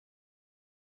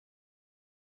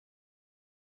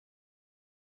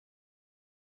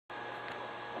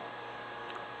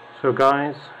So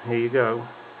guys, here you go.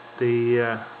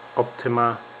 The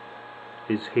Optima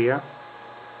is here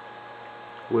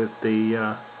with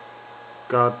the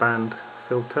guard band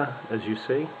filter, as you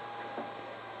see,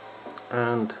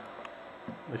 and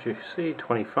as you see,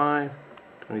 25,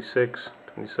 26,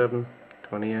 27,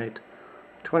 28,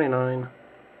 29,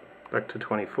 back to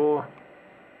 24.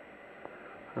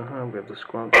 We have the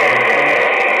squad.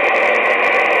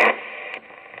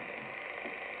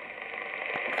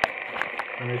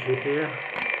 And as you hear,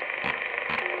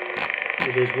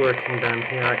 it is working down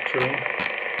here actually.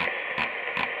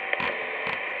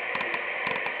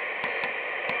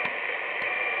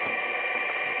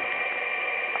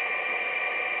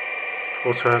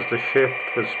 Also has the shift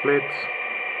for splits.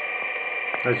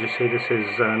 As you see, this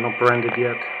is not branded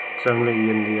yet. It's only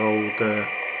in the old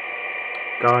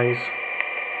guise.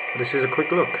 But this is a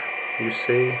quick look. You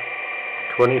see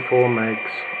 24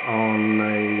 megs on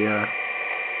a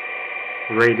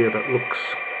radio that looks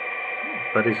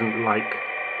but isn't like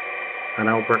an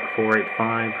Albrecht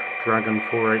 485, Dragon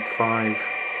 485,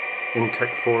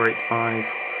 Intec 485,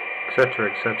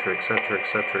 etc, etc, etc,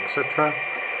 etc, etc.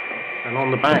 And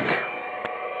on the back,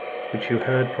 which you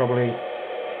heard probably,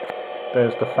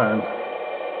 there's the fan.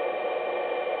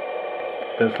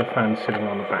 There's the fan sitting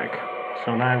on the back.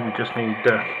 So now we just need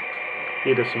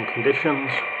either some conditions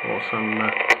or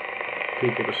some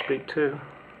people to speak to.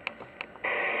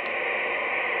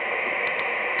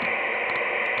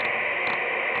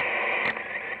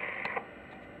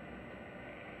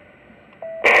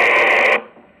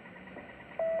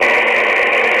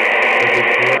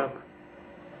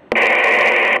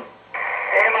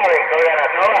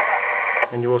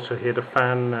 And you also hear the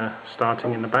fan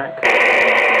starting in the back.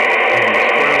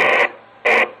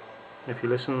 If you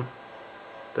listen,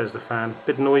 there's the fan.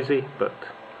 Bit noisy, but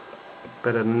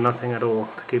better than nothing at all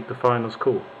to keep the finals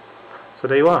cool. So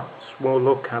there you are. Small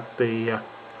look at the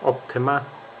Optima.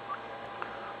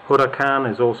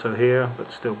 Huracan is also here,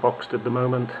 but still boxed at the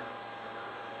moment.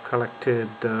 Collected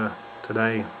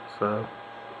today, so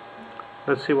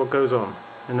let's see what goes on.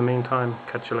 In the meantime,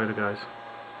 catch you later, guys.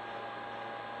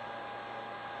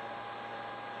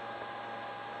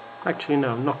 Actually,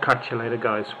 no, not catch you later,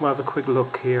 guys. We'll have a quick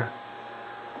look here.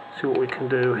 See what we can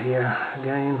do here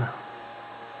again.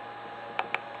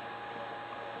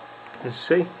 As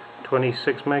you see,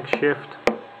 26 meg shift,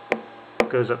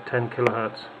 goes up 10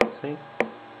 kilohertz. See,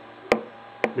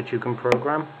 which you can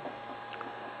program.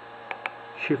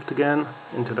 Shift again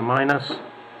into the minus,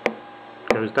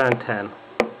 goes down 10.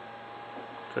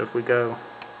 So if we go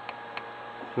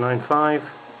 9.5,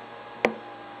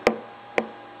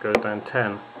 goes down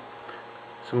 10.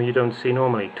 Something you don't see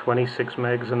normally, 26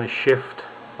 megs and a shift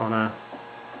on a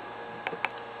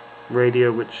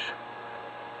radio which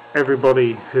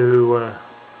everybody who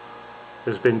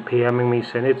has been PMing me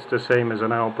saying it's the same as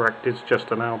an Albrecht, it's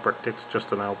just an Albrecht, it's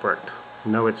just an Albrecht.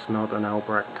 No, it's not an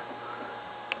Albrecht.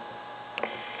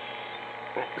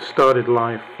 It started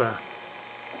life,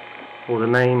 well, the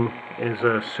name is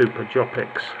Super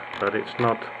Jopix, but it's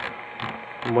not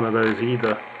one of those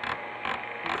either.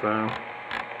 So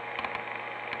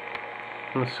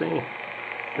let's see,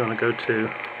 if you want to go to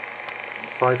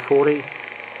 540,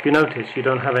 if you notice you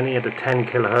don't have any of the 10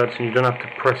 kilohertz and you don't have to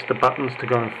press the buttons to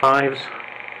go in 5s,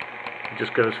 it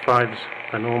just goes 5s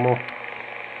per normal.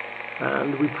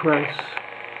 And we press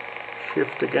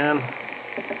shift again,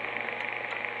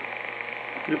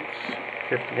 oops,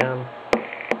 shift again,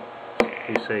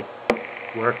 you see,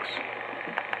 works,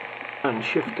 and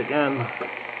shift again,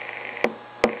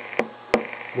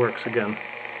 works again.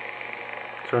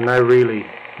 So now really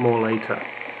more later.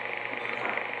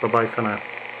 Bye bye for now.